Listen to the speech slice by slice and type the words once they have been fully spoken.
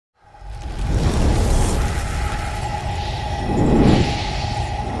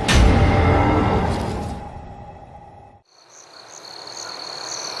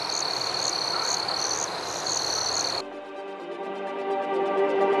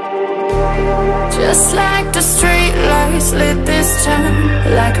Just like the street lights lit this town,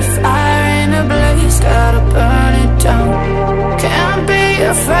 like a fire in a blaze, gotta burn it down. Can't be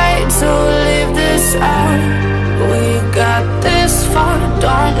afraid to leave this out. We got this far,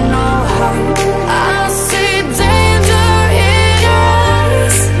 don't know how. I see danger in your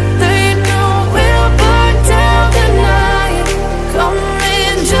eyes. They know we'll burn down the night.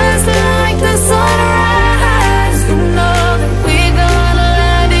 Coming just like the sunrise. You know that we gonna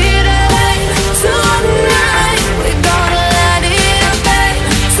light it up tonight. We gonna light it up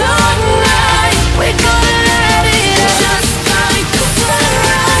tonight. We gonna light it up just like the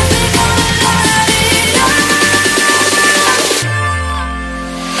sunrise. We gonna light it up now.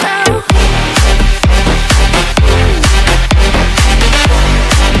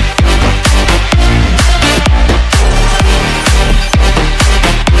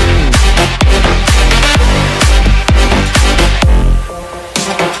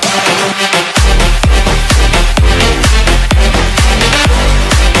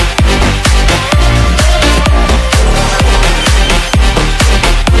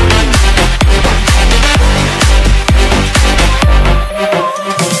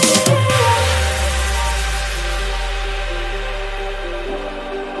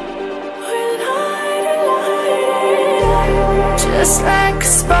 Just like a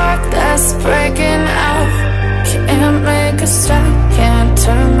spark that's breaking out. Can't make a stop, can't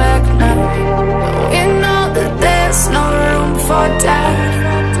turn back now. We know that there's no room for doubt.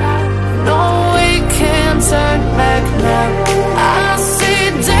 No, we can't turn back now. I see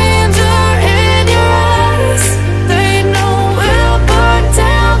danger in your eyes. They know we'll burn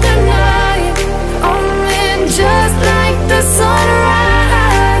down the night. Coming just like the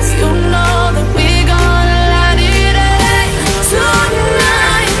sunrise. You know that we gonna light it up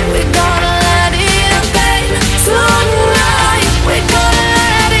tonight. We gonna light it up tonight. We gonna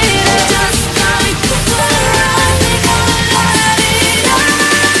light it up just like the sunrise. We gonna light it up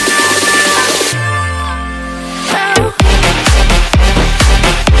now.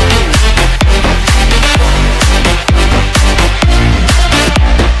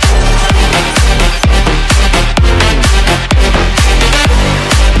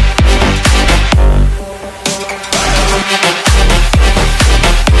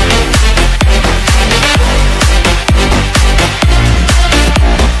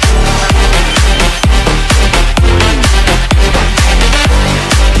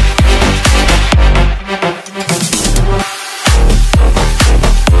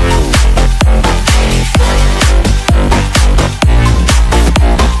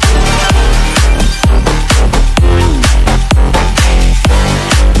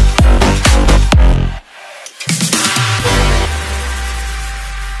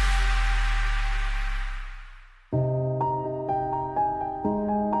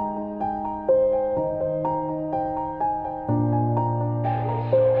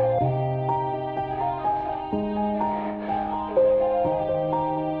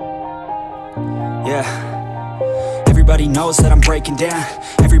 Yeah, everybody knows that I'm breaking down.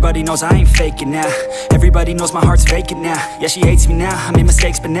 Everybody knows I ain't faking now. Everybody knows my heart's vacant now. Yeah, she hates me now, I made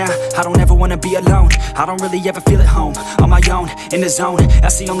mistakes but now I don't ever wanna be alone. I don't really ever feel at home. On my own, in the zone,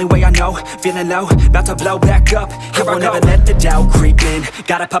 that's the only way I know. Feeling low, about to blow back up. Here I won't ever let the doubt creep in.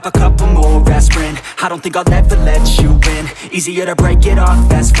 Gotta pop a couple more aspirin. I don't think I'll ever let you in. Easier to break it off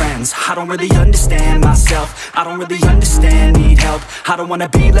best friends. I don't really understand myself. I don't really understand, need help. I don't wanna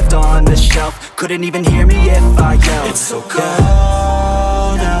be left on the shelf. Couldn't even hear me if I yelled. It's so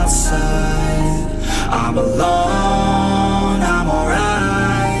cold outside. I'm alone, I'm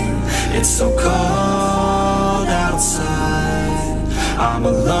alright. It's so cold outside. I'm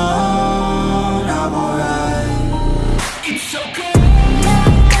alone, I'm alright. It's so cold.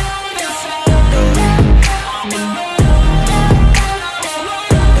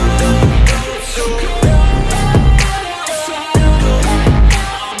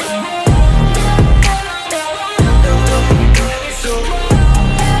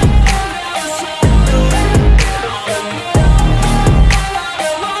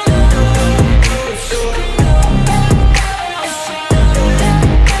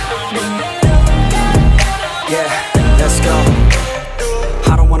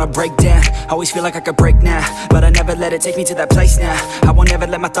 Break down, always feel like I could break now, but I never let it take me to that place now. I won't ever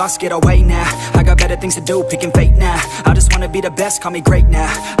let my thoughts get away now. I got better things to do, picking fate now. I just wanna be the best, call me great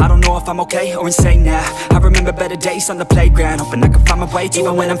now. I don't know if I'm okay or insane now. I remember better days on the playground, hoping I can find my way to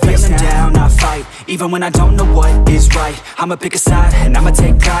even when I'm feeling down, I fight. Even when I don't know what is right, I'ma pick a side and I'ma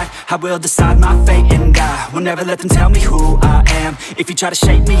take pride. I will decide my fate and I will never let them tell me who I am. If you try to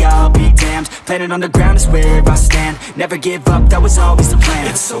shape me, I'll be damned. Planet on the ground is where I stand. Never give up, that was always the plan.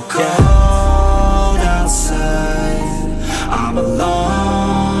 It's so cold outside. I'm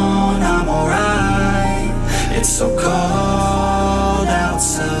alone, I'm alright. It's so cold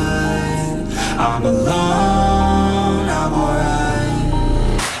outside. I'm alone, I'm alright.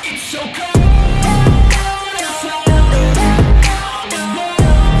 It's so cold outside. I'm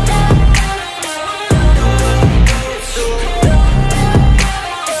alone. It's so cold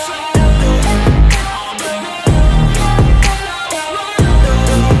outside.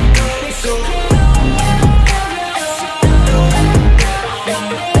 It's so cold.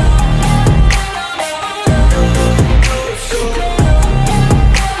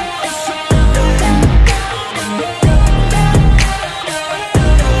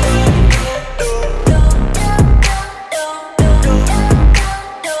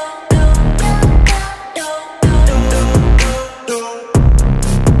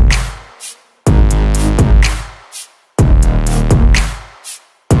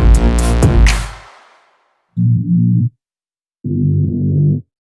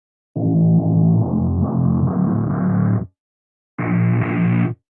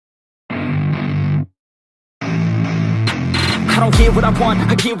 I don't get what I want,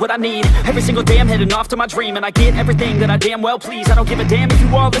 I get what I need. Every single day I'm heading off to my dream, and I get everything that I damn well please. I don't give a damn if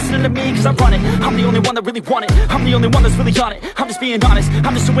you all listening to me, cause I run it. I'm the only one that really want it, I'm the only one that's really on it. I'm just being honest,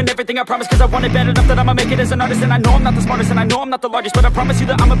 I'm just doing everything I promise, cause I want it bad enough that I'ma make it as an artist. And I know I'm not the smartest, and I know I'm not the largest, but I promise you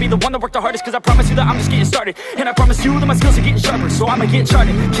that I'ma be the one that worked the hardest. Cause I promise you that I'm just getting started, and I promise you that my skills are getting sharper. So I'ma get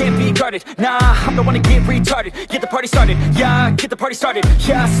charted, can't be guarded. Nah, I'm the one to get retarded. Get the party started, yeah, get the party started.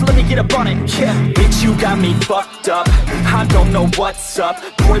 Yeah, so let me get up on it, yeah. Bitch, you got me fucked up, I don't know what's up.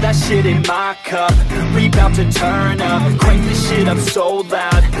 Pour that shit in my cup, we bout to turn up. Crank this shit up so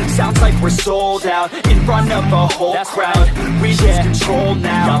loud, sounds like we're sold out. In front of a whole crowd, we lose control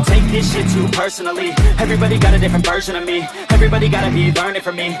now. Y'all take this shit too personally. Everybody got a different version of me, everybody gotta be learning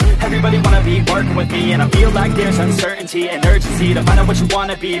from me. Everybody wanna be working with me, and I feel like there's uncertainty and urgency to find out what you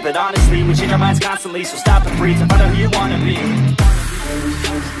wanna be. But honestly, we change our minds constantly, so stop and breathe and find out who you wanna be.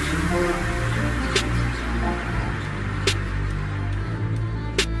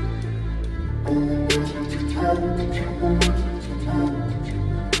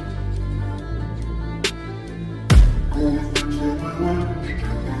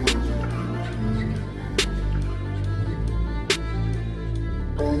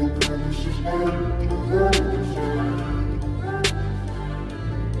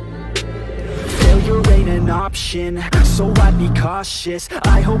 Failure ain't an option, so I'd be cautious.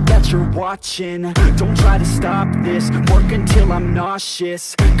 I hope that you're watching. Don't try to stop this, work until I'm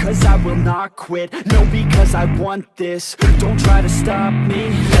nauseous. Cause I will not quit, no, because I want this. Don't try to stop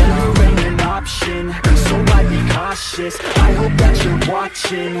me, failure ain't an option, so I'd be cautious. I hope that you're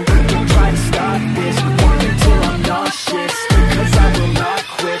watching. Don't try to stop this, work until I'm nauseous. Cause I will not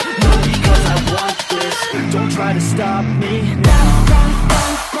quit, no, because I want this. Don't try to stop me now.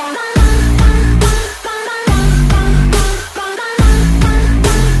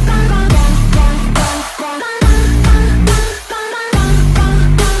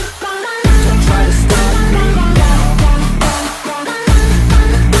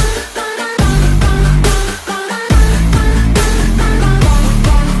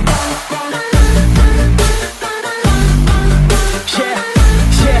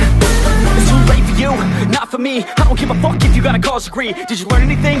 Me, I don't give a fuck if you got a college degree. Did you learn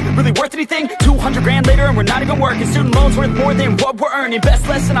anything? Really worth anything? 200 grand later and we're not even working. Student loans worth more than what we're earning. Best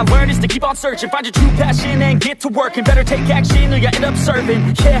lesson I learned is to keep on searching. Find your true passion and get to work. And better take action or you end up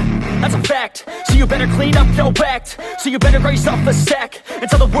serving. Yeah, that's a fact. So you better clean up your act. So you better grab yourself a sack and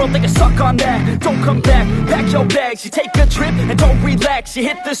tell the world they can suck on that. Don't come back, pack your bags. You take a trip and don't relax. You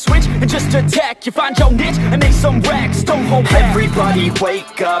hit the switch and just attack. You find your niche and make some racks. Don't hold back. Everybody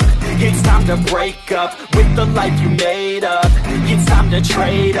wake up, it's time to break up with the life you made up. It's time to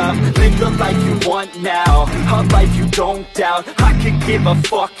trade up, live the life you want now, a life you don't doubt. I could give a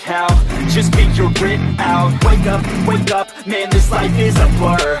fuck how, just figure it out. Wake up, man, this life is a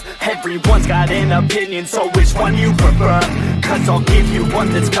blur. Everyone's got an opinion, so which one you prefer? Cause I'll give you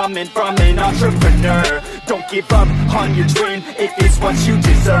one that's coming from an entrepreneur. Don't give up on your dream if it's what you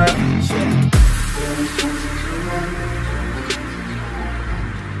deserve.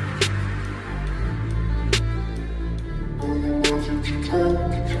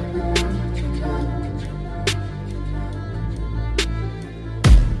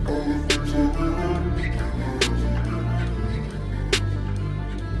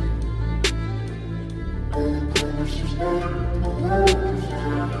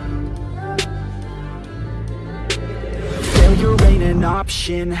 Failure ain't an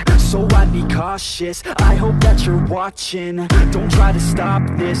option, so I'd be cautious. I hope that you're watching. Don't try to stop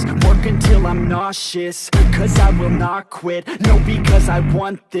this, work until I'm nauseous, cause I will not quit, no, because I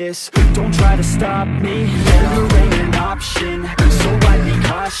want this. Don't try to stop me, failure ain't an option, so I'd be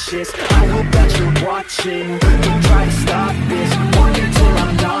cautious. I hope that you're watching. Don't try to stop this, work until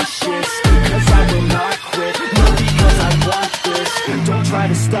I'm nauseous, cause I will not quit, no, because I want this. Don't try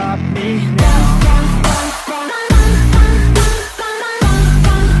to stop me now.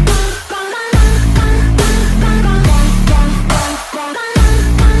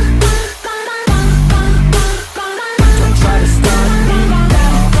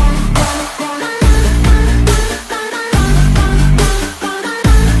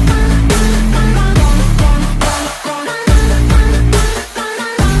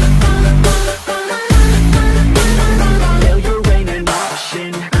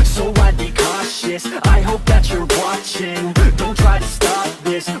 I hope that you're watching. Don't try to stop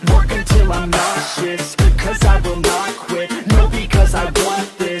this, work until I'm nauseous, cause I will not quit, no, because I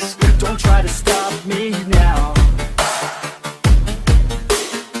want this. Don't try to stop me now.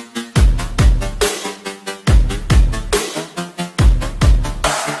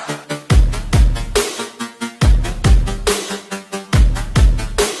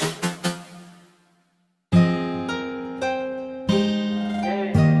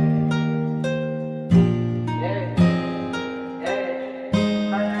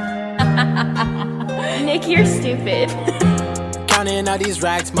 Nick, you're stupid. Counting all these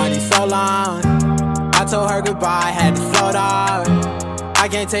racks, money so long. I told her goodbye, had to float off. I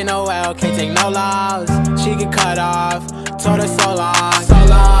can't take no L, can't take no loss. She get cut off, told her so long, so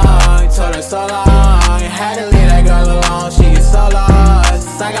long, told her so long. Had to leave that girl alone, she get so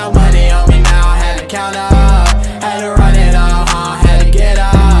lost. I got money on me now, had to count up, had to run it up, had to get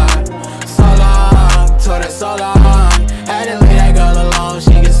up. So long, told her so long. Had to leave that girl alone,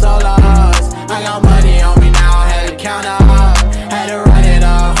 she get so lost. I got money on me now, had to count up, had to run it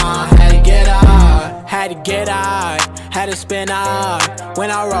up, had to get up, had to get out, had to spin up. When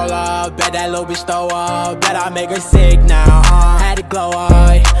I roll up, bet that little bitch throw up, bet I make her sick now, had to glow up,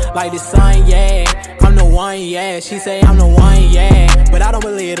 like the sun, yeah. I'm the one, yeah, she say I'm the one, yeah. But I don't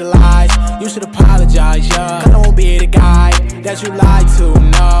believe the lies, you should apologize, yeah. Cause I won't be the guy that you lied to,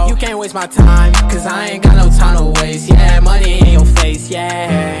 no. You can't waste my time, cause I ain't got no time to waste, yeah. Money in your face,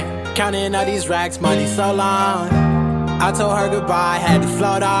 yeah. Counting all these racks, money so long. I told her goodbye, had to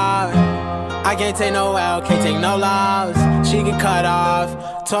float off. I can't take no L, can't take no loss. She get cut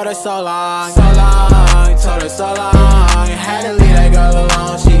off, told her so long, so long, told her so long. Had to leave that girl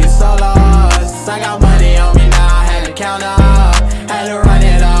alone, she get so lost. I got money on me now, had to count up, had to run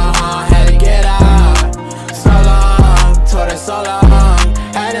it up, had to get up. So long, told her so long.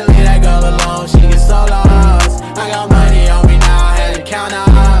 Had to leave that girl alone, she get so lost. I got money on me now, had to count up,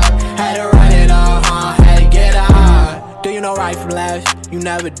 had to run it up, had to get up. Do you know right from left? You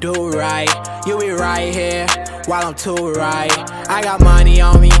never do right. You be right here while I'm too right. I got money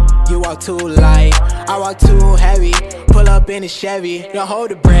on me, you walk too light. I walk too heavy, pull up in a Chevy. Don't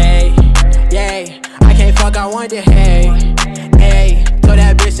hold the brake, yeah. I can't fuck, I want the hay, hey. Told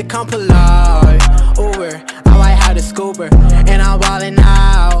that bitch to come pull up, Uber. I might have the scooper, and I'm ballin'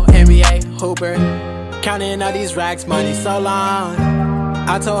 out, NBA hooper. Counting all these racks, money so long.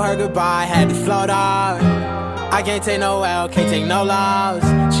 I told her goodbye, had to float off. I can't take no L, can't take no loss.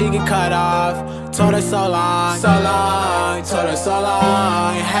 She get cut off, told her so long, so long, told her so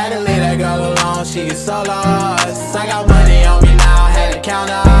long. Had to leave that girl alone, she get so lost. I got money on me now, had to count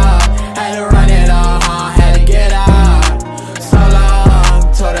up, had to run it up, had to get up. So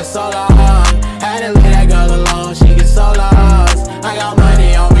long, told her so long. Had to leave that girl alone, she get so lost. I got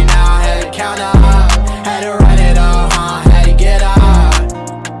money on me now, had to count up, had to run it up, had to get up.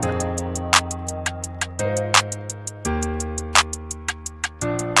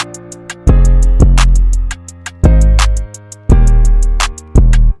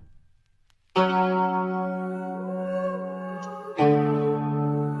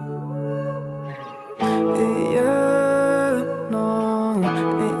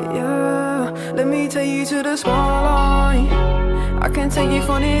 Let me take you to the spotlight. I can take you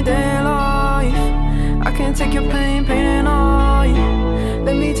for the day life. I can take your pain, pain and I.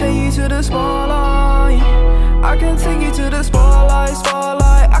 Let me take you to the spotlight. I can take you to the spotlight,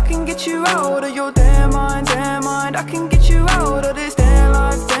 spotlight. I can get you out of your damn mind, damn mind. I can get you out of this damn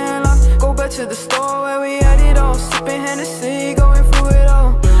life, damn life. Go back to the store where we had it all, sipping Hennessy, going through it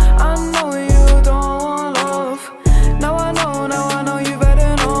all. I know you don't want love. Now I know you've had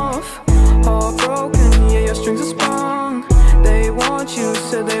enough. Heartbroken, yeah, your strings are sprung. They want you,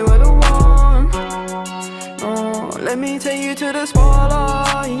 said they were the one. Oh, let me take you to to the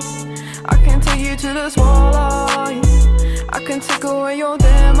spotlight. I can take you to the spotlight. I can take away your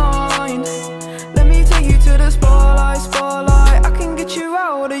damn mind. Let me take you to the spotlight, spotlight. I can get you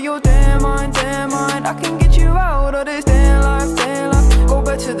out of your damn mind, damn mind. I can get you out of this damn life, damn life. Go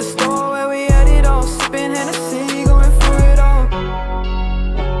back to the store where we had it all, sipping Hennessy, going through it all.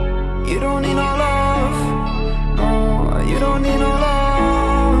 You don't need no love, no, you don't need no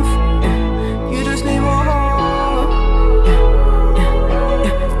love, yeah. You just need more heart, yeah.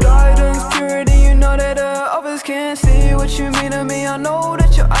 Guidance, purity, you know that others can't see what you mean to me. I know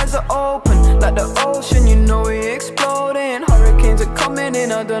that your eyes are open like the ocean, you know we exploding. Hurricanes are coming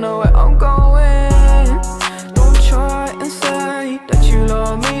in, I don't know where I'm going. Don't try and say that you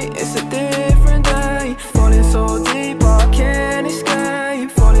love me, it's a different day. Falling so deep, I can't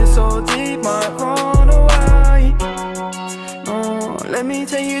escape. Falling so deep, might run away. No, let me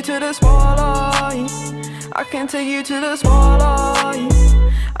take you to the spotlight. I can take you to the spotlight.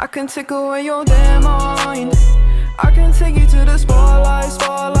 I can take away your damn mind. I can take you to the spotlight,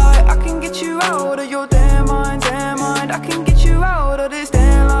 spotlight. I can get you out of your damn mind, damn mind. I can get you out of this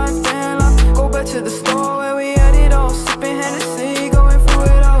damn life, damn life. Go back to the store where we had it all, sipping Hennessy, going through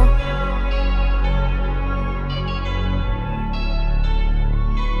it all.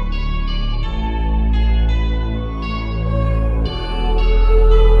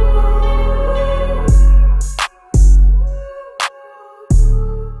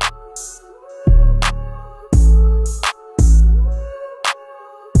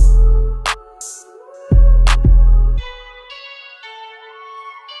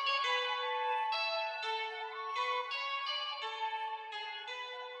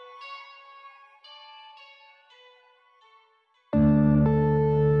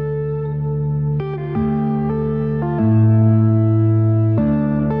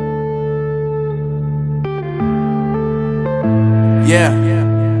 Yeah.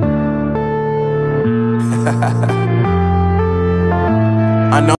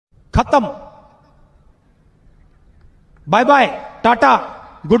 I know. खत्म. Bye bye, Tata,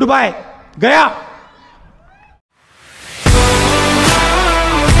 good bye, गया.